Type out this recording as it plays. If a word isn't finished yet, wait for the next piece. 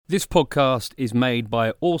This podcast is made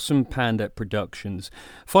by Awesome Panda Productions.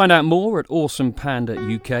 Find out more at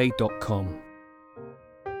awesomepandauk.com.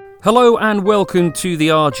 Hello and welcome to the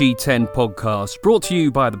RG10 podcast, brought to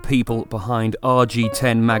you by the people behind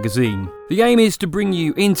RG10 magazine. The aim is to bring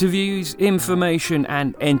you interviews, information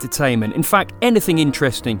and entertainment. In fact, anything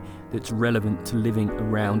interesting that's relevant to living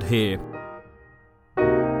around here.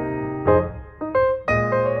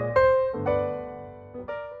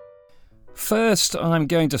 First, I'm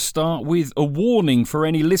going to start with a warning for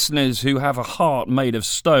any listeners who have a heart made of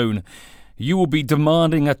stone. You will be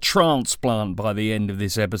demanding a transplant by the end of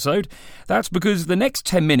this episode. That's because the next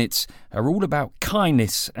 10 minutes are all about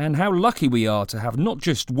kindness and how lucky we are to have not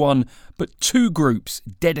just one, but two groups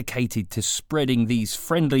dedicated to spreading these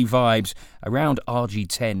friendly vibes around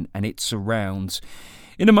RG10 and its surrounds.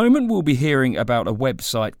 In a moment, we'll be hearing about a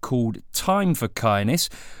website called Time for Kindness,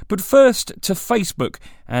 but first to Facebook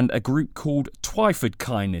and a group called Twyford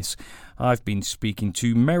Kindness. I've been speaking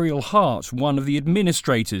to Muriel Hart, one of the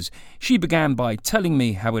administrators. She began by telling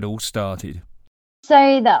me how it all started.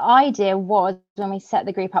 So the idea was, when we set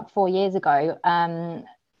the group up 4 years ago, I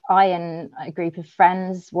and a group of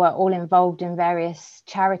friends were all involved in various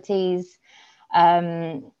charities,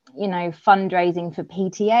 fundraising for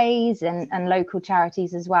PTAs and local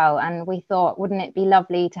charities as well. And we thought, wouldn't it be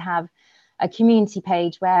lovely to have a community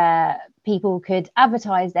page where people could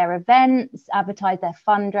advertise their events, advertise their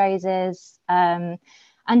fundraisers, and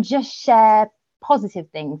just share positive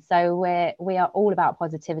things. So we are all about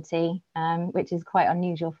positivity, which is quite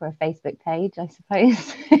unusual for a Facebook page, I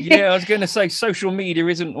suppose. Yeah, I was going to say social media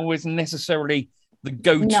isn't always necessarily the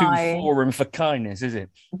go-to forum for kindness, is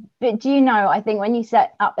it? But do you know, I think when you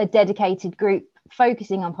set up a dedicated group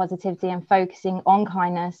focusing on positivity and focusing on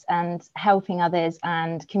kindness and helping others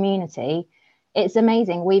and community, it's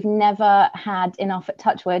amazing. We've never had enough at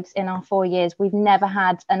Touchwood in our 4 years. We've never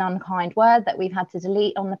had an unkind word that we've had to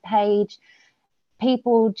delete on the page.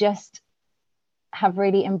 People just have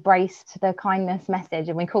really embraced the kindness message,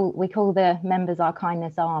 and we call the members our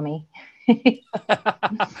kindness army.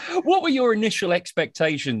 What were your initial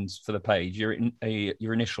expectations for the page, your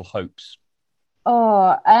initial hopes?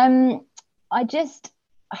 I just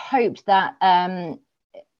hoped that the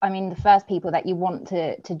first people that you want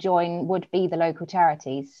to join would be the local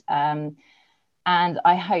charities, and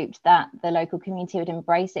I hoped that the local community would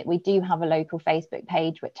embrace it. We do have a local Facebook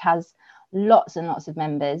page which has lots and lots of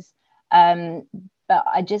members, but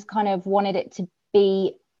I just kind of wanted it to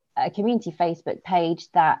be a community Facebook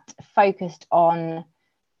page that focused on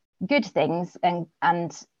good things and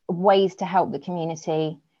ways to help the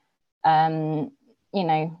community.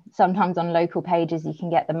 Sometimes on local pages you can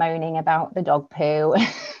get the moaning about the dog poo.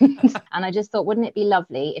 And I just thought, wouldn't it be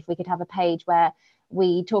lovely if we could have a page where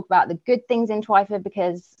we talk about the good things in Twyford,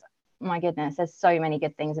 because my goodness, there's so many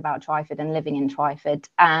good things about Twyford and living in Twyford,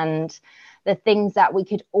 and the things that we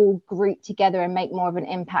could all group together and make more of an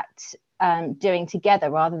impact doing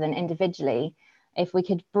together rather than individually. If we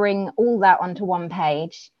could bring all that onto one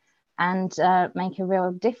page and make a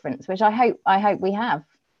real difference, which I hope we have.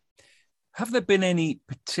 Have there been any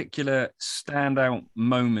particular standout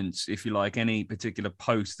moments, if you like, any particular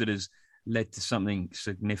post that has led to something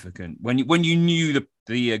significant when you knew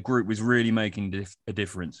the group was really making a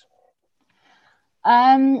difference?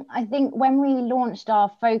 I think when we launched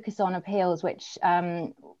our focus on appeals, which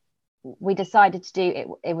we decided to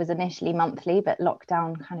do, it was initially monthly, but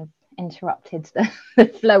lockdown kind of interrupted the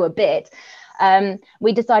flow a bit.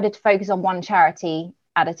 We decided to focus on one charity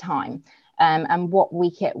at a time. And what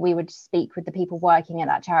we would speak with the people working at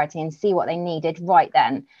that charity and see what they needed right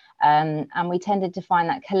then. And we tended to find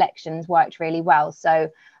that collections worked really well. So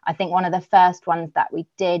I think one of the first ones that we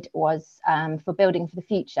did was for Building for the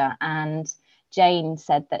Future. And Jane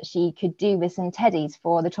said that she could do with some teddies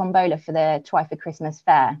for the tombola for the Twyford Christmas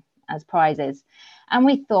Fair as prizes. And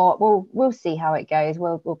we thought, well, we'll see how it goes.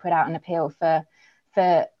 We'll put out an appeal for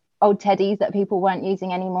old teddies that people weren't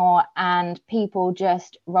using anymore, and people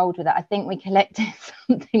just rolled with it. I think we collected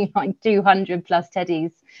something like 200 plus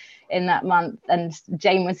teddies in that month, and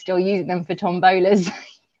Jane was still using them for tombolas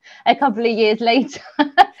a couple of years later.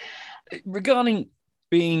 Regarding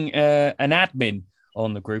being an admin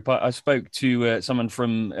on the group, I spoke to someone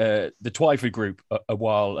from the Twyford group a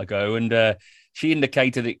while ago, and she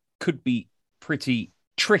indicated it could be pretty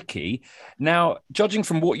tricky. Now, judging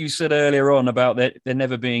from what you said earlier on about there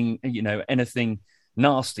never being, anything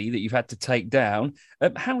nasty that you've had to take down,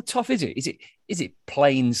 how tough is it? Is it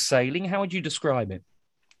plain sailing? How would you describe it?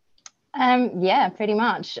 Yeah, pretty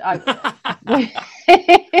much.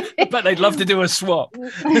 But they'd love to do a swap.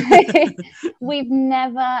 We've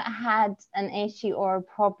never had an issue or a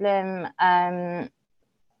problem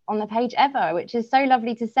on the page ever, which is so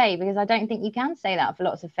lovely to say, because I don't think you can say that for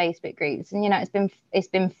lots of Facebook groups. And, you know, it's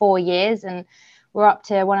been 4 years and we're up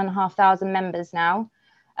to 1,500 members now,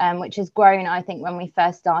 which has grown. I think when we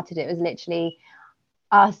first started, it was literally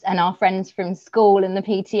us and our friends from school and the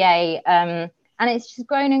PTA. And it's just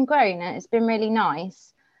grown and grown, and it's been really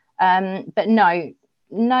nice. But no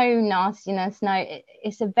nastiness.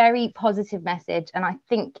 It's a very positive message. And I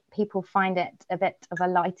think people find it a bit of a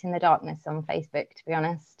light in the darkness on Facebook, to be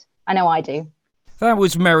honest. I know I do. That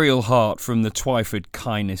was Muriel Hart from the Twyford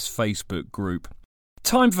Kindness Facebook group.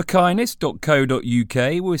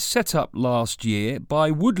 Timeforkindness.co.uk was set up last year by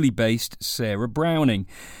Woodley-based Sarah Browning.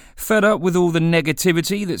 Fed up with all the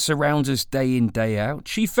negativity that surrounds us day in, day out,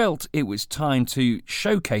 she felt it was time to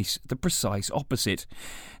showcase the precise opposite.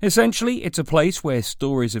 Essentially, it's a place where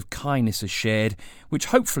stories of kindness are shared, which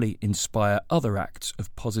hopefully inspire other acts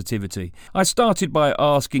of positivity. I started by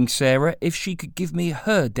asking Sarah if she could give me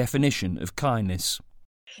her definition of kindness.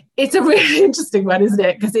 It's a really interesting one, isn't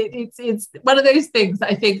it? Because it's one of those things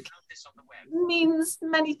that I think means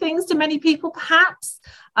many things to many people, perhaps.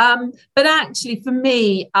 But actually, for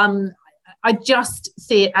me, I just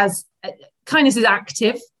see it as kindness is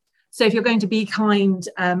active. So if you're going to be kind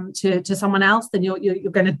to someone else, then you're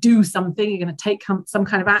going to do something. You're going to take some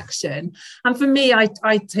kind of action. And for me, I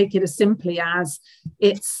take it as simply as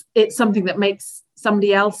it's something that makes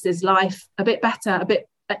somebody else's life a bit better,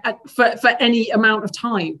 for any amount of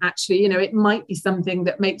time. Actually, you know, it might be something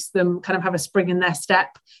that makes them kind of have a spring in their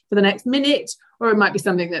step for the next minute, or it might be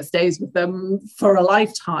something that stays with them for a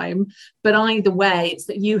lifetime. But either way, it's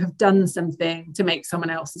that you have done something to make someone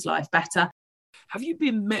else's life better. Have you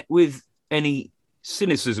been met with any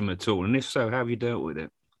cynicism at all? And if so, how have you dealt with it?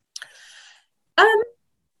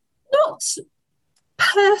 Not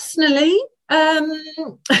personally.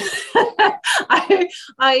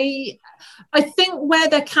 I think where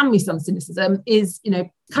there can be some cynicism is, you know,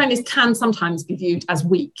 kindness can sometimes be viewed as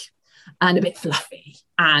weak and a bit fluffy.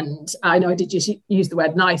 And I know I did just use the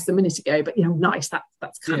word nice a minute ago, but, you know, nice,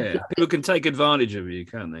 that's kind of fluffy. People can take advantage of you,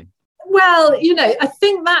 can't they? Well, you know, I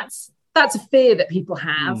think that's a fear that people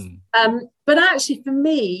have. But actually, for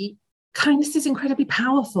me, kindness is incredibly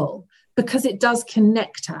powerful, because it does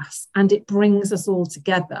connect us and it brings us all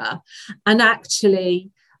together. And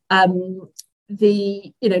actually, 9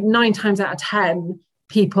 times out of 10,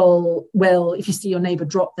 people will, if you see your neighbour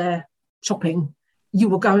drop their shopping, you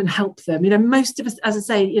will go and help them. You know, most of us, as I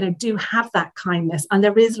say, you know, do have that kindness, and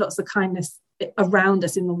there is lots of kindness around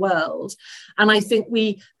us in the world. And I think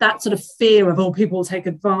that sort of fear of, people will take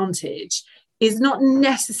advantage, is not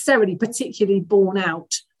necessarily particularly borne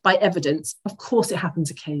out by evidence. Of course, it happens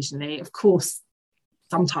occasionally. Of course,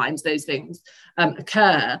 sometimes those things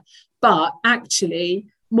occur, but actually,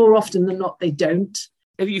 more often than not, they don't.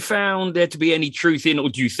 Have you found there to be any truth in, or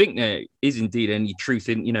do you think there is indeed any truth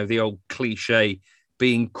in, you know, the old cliche,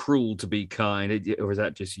 being cruel to be kind? Or is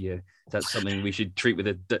that just, that's something we should treat with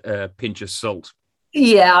a pinch of salt?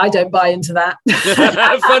 Yeah, I don't buy into that.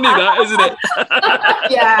 Funny that, isn't it?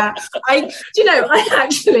 Yeah, I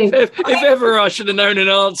actually... If ever I should have known an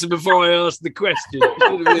answer before I asked the question, it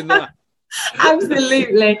should have been that.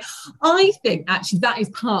 Absolutely. I think actually that is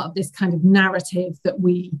part of this kind of narrative that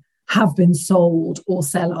we have been sold or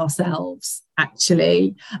sell ourselves,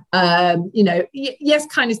 actually. Yes,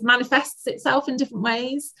 kindness manifests itself in different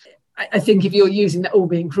ways. I think if you're using that,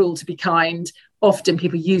 being cruel to be kind, often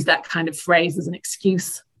people use that kind of phrase as an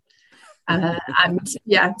excuse.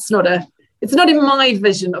 It's not in my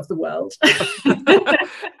vision of the world.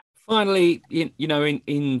 Finally,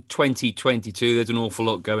 in 2022, there's an awful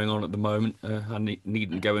lot going on at the moment. I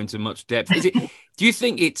needn't go into much depth. Do you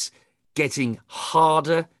think it's getting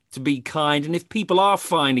harder to be kind? And if people are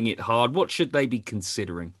finding it hard, what should they be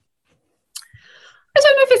considering? I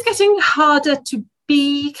don't know if it's getting harder to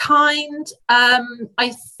be kind.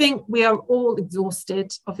 I think we are all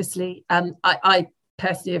exhausted, obviously. I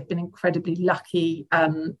personally have been incredibly lucky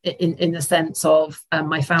in the sense of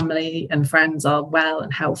my family and friends are well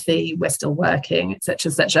and healthy. We're still working, etc.,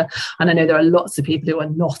 etc. And I know there are lots of people who are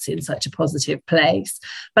not in such a positive place.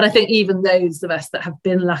 But I think even those of us that have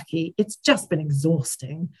been lucky, it's just been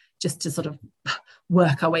exhausting just to sort of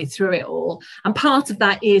work our way through it all. And part of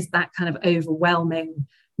that is that kind of overwhelming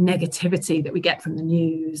negativity that we get from the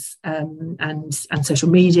news and social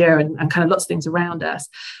media and kind of lots of things around us.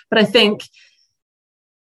 But I think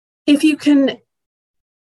if you can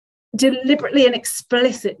deliberately and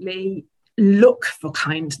explicitly look for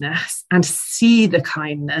kindness and see the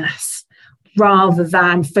kindness rather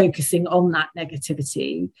than focusing on that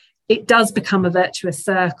negativity, it does become a virtuous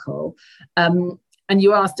circle. And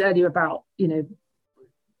you asked earlier about,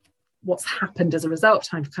 what's happened as a result of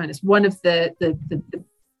Time for Kindness. One of the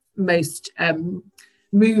most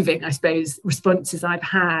moving, I suppose, responses I've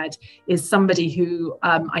had is somebody who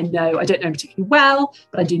I know, I don't know him particularly well,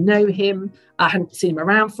 but I do know him. I hadn't seen him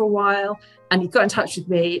around for a while, and he got in touch with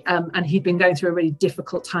me, and he'd been going through a really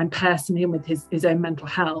difficult time personally and with his own mental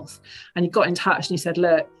health. And he got in touch and he said,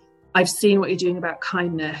 look, I've seen what you're doing about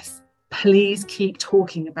kindness. Please keep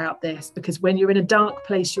talking about this, because when you're in a dark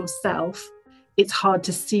place yourself, it's hard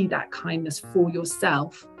to see that kindness for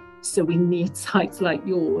yourself. So we need sites like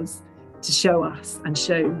yours to show us and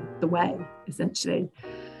show the way, essentially.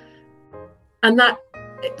 And that,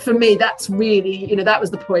 for me, that's really, that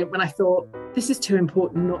was the point when I thought, this is too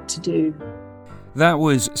important not to do. That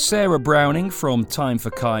was Sarah Browning from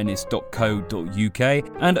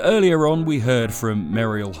timeforkindness.co.uk, and earlier on we heard from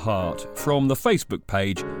Muriel Hart from the Facebook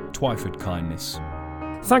page Twyford Kindness.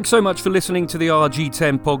 Thanks so much for listening to the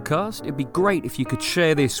RG10 podcast. It'd be great if you could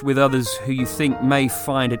share this with others who you think may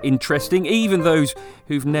find it interesting, even those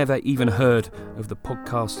who've never even heard of the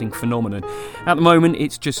podcasting phenomenon. At the moment,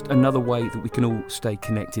 it's just another way that we can all stay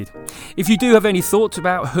connected. If you do have any thoughts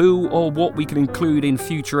about who or what we can include in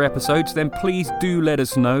future episodes, then please do let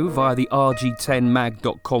us know via the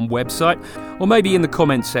rg10mag.com website, or maybe in the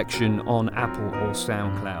comments section on Apple or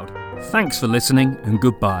SoundCloud. Thanks for listening, and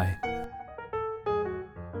goodbye.